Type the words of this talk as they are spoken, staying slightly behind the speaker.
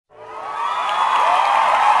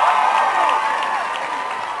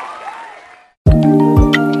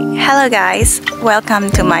Hello guys, welcome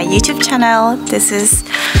to my YouTube channel. This is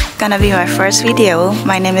gonna be my first video.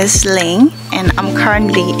 My name is Ling and I'm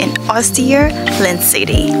currently in Austria, Linz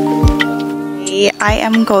city. I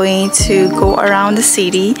am going to go around the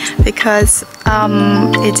city because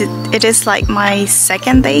it is like my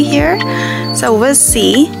second day here, so we'll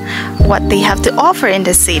see what they have to offer in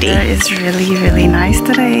the city. It's really nice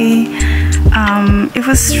today. It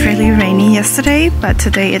was really rainy yesterday, but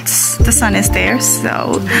today the sun is there,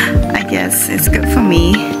 so I guess it's good for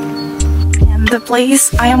me. And the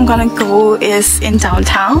place I am gonna go is in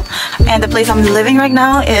downtown, and the place I'm living right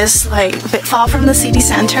now is like a bit far from the city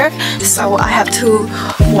center, so I have to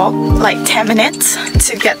walk like 10 minutes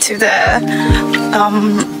to get to the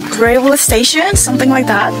railway station, something like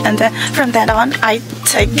that, and then from then on I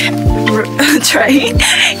take train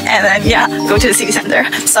and then go to the city center.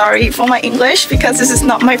 Sorry for my English because this is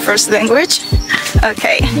not my first language.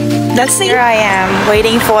 Okay, let's see. Here I am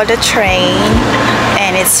waiting for the train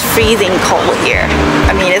and it's freezing cold here.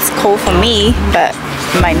 I mean, it's cold for me, but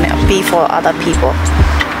it might not be for other people.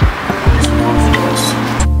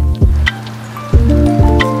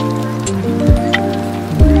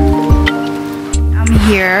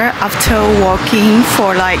 Here after walking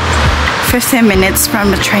for like 15 minutes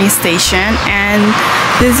from the train station, and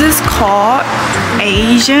this is called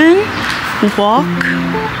Asian Wok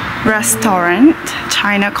Restaurant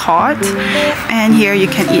China Court, and here you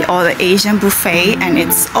can eat all the Asian buffet and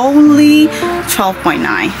it's only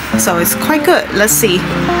 12.9, so it's quite good. Let's see.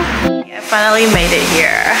 I finally made it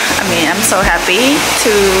here. I mean, I'm so happy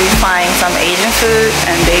to find some Asian food,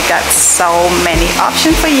 and they got so many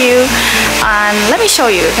options for you. And let me show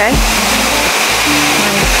you, okay?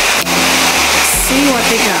 See what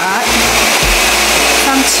they got.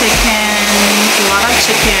 Some chicken, a lot of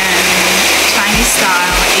chicken, Chinese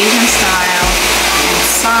style, Asian style, and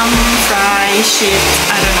some fried shit.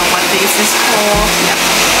 I don't know what this is called. Yeah.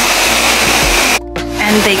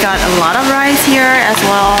 And they got a lot of rice here as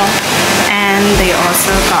well, and they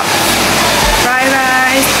also got fried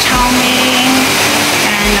rice, chow mein,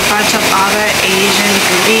 and a bunch of other Asian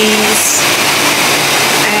goodies.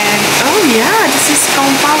 And oh yeah, this is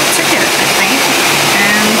gombao chicken, I think,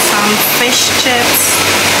 and some fish chips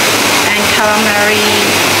and calamari,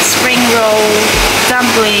 spring roll,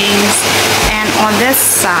 dumplings. And on this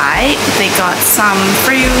side they got some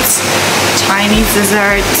fruits, Chinese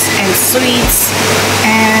desserts and sweets,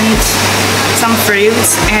 and some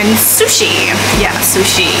fruits and sushi. Yeah,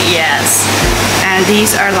 sushi, yes. And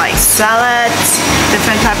these are like salads,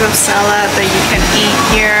 different type of salad that you can eat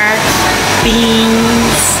here.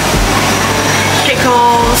 Beans,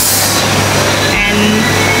 pickles, and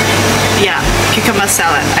yeah, cucumber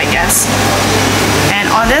salad, I guess. And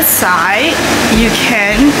on this side you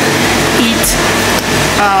can eat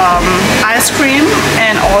ice cream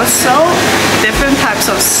and also different types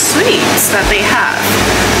of sweets that they have.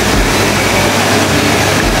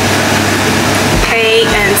 Cake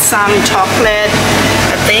and some chocolate,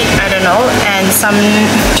 I think, I don't know, and some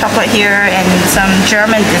chocolate here and some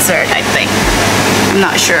German dessert, I think. I'm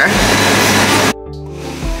not sure.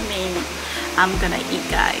 I mean, I'm gonna eat,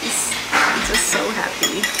 guys. I'm just so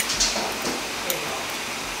happy.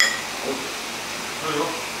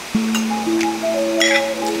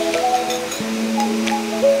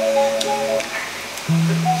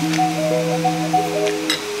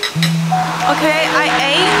 Okay, I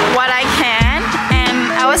ate what I can,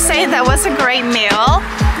 and I would say that was a great meal.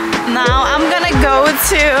 Now I'm gonna go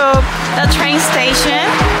to the train station,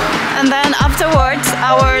 and then afterwards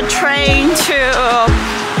our train to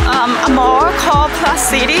a mall called Plus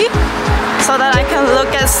City, so that I can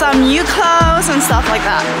look at some new clothes and stuff like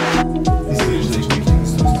that.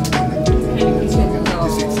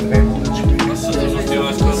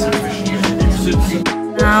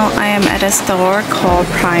 Now I am at a store called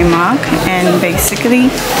Primark, and basically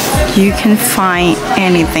you can find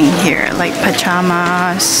anything here, like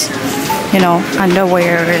pajamas, you know,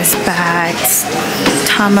 underwear, bags,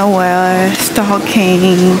 thermalwear,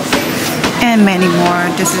 stocking, and many more.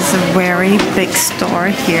 This is a very big store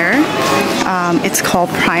here. It's called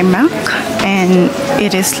Primark, and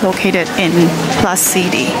it is located in Plus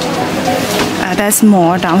City. There's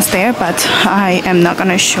more downstairs, but I am not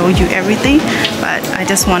gonna show you everything, but I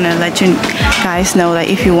just want to let you guys know that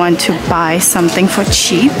if you want to buy something for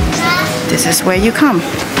cheap, this is where you come.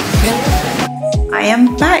 I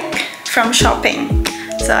am back from shopping,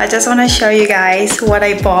 so I just want to show you guys what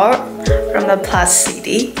I bought from the Plus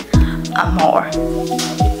City mall.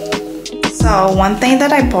 So one thing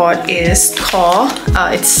that I bought is called,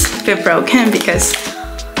 it's a bit broken because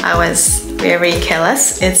I was very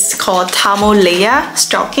careless. It's called thermalwear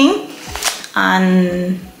stocking,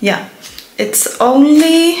 and yeah, it's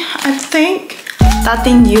only, I think,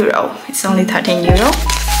 13 euro. It's only 13 euro,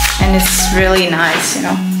 and it's really nice, you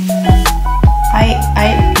know.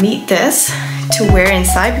 I need this to wear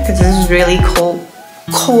inside because it's really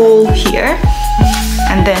cold here.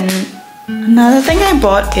 And then another thing I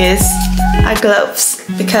bought is gloves,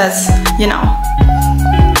 because you know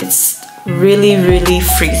it's really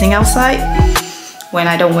freezing outside when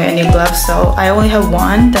I don't wear any gloves. So I only have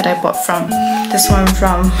one that I bought from this one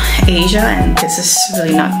from Asia, and this is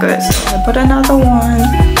really not good, so I bought another one.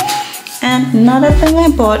 And another thing I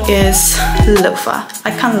bought is loafer.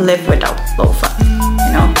 I can't live without loafer,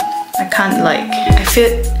 you know. I can't, like, I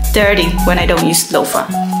feel dirty when I don't use loafer.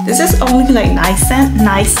 This is only like 9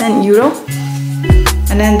 cent euro.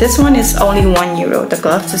 And then this one is only 1 euro. The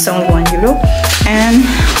gloves is only 1 euro. And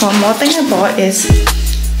one more thing I bought is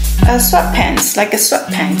a sweatpants, like a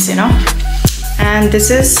sweatpants, you know. And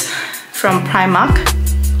this is from Primark.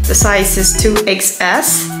 The size is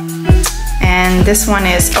 2XS. And this one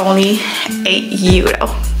is only 8 euro.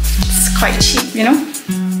 It's quite cheap, you know,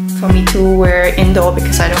 for me to wear indoor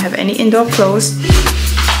because I don't have any indoor clothes.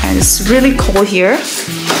 And it's really cold here.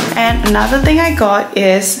 And another thing I got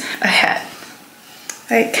is a hat.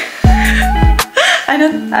 Like,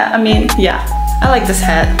 I mean, yeah, I like this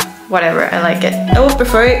hat. Whatever, I like it. I would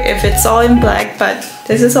prefer it if it's all in black, but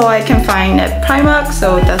this is all I can find at Primark,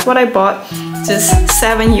 so that's what I bought. Just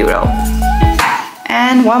 7 euro.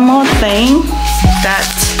 And one more thing that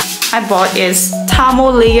I bought is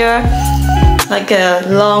thermal layer, like a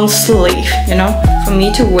long sleeve, you know, for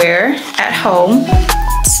me to wear at home.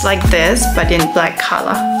 It's like this, but in black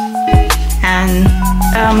color. And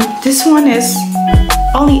this one is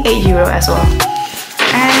only 8 euro as well.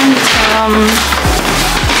 And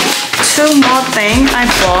two more things I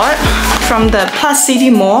bought from the Plus City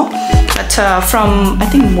Mall, but from, I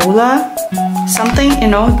think, Mula something, you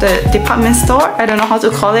know, the department store. I don't know how to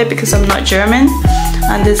call it because I'm not German.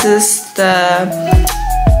 And this is the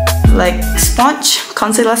like sponge,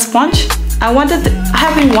 concealer sponge. I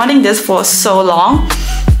have been wanting this for so long,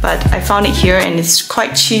 but I found it here and it's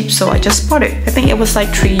quite cheap, so I just bought it. I think it was like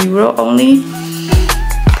 3 euro only.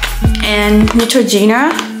 And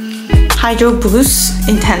Neutrogena Hydro Boost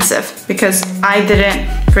Intensive, because I didn't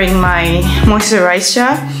bring my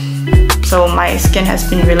moisturizer, so my skin has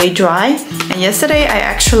been really dry. And yesterday I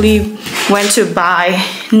actually went to buy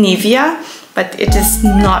Nivea, but it is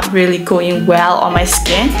not really going well on my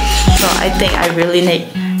skin, so I think I really need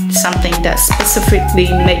something that's specifically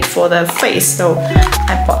made for the face, so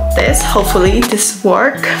I bought this. Hopefully this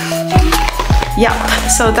works. Yep,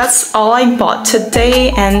 so that's all I bought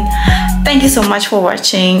today, and thank you so much for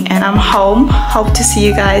watching, and I'm home. Hope to see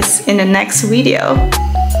you guys in the next video.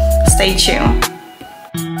 Stay tuned.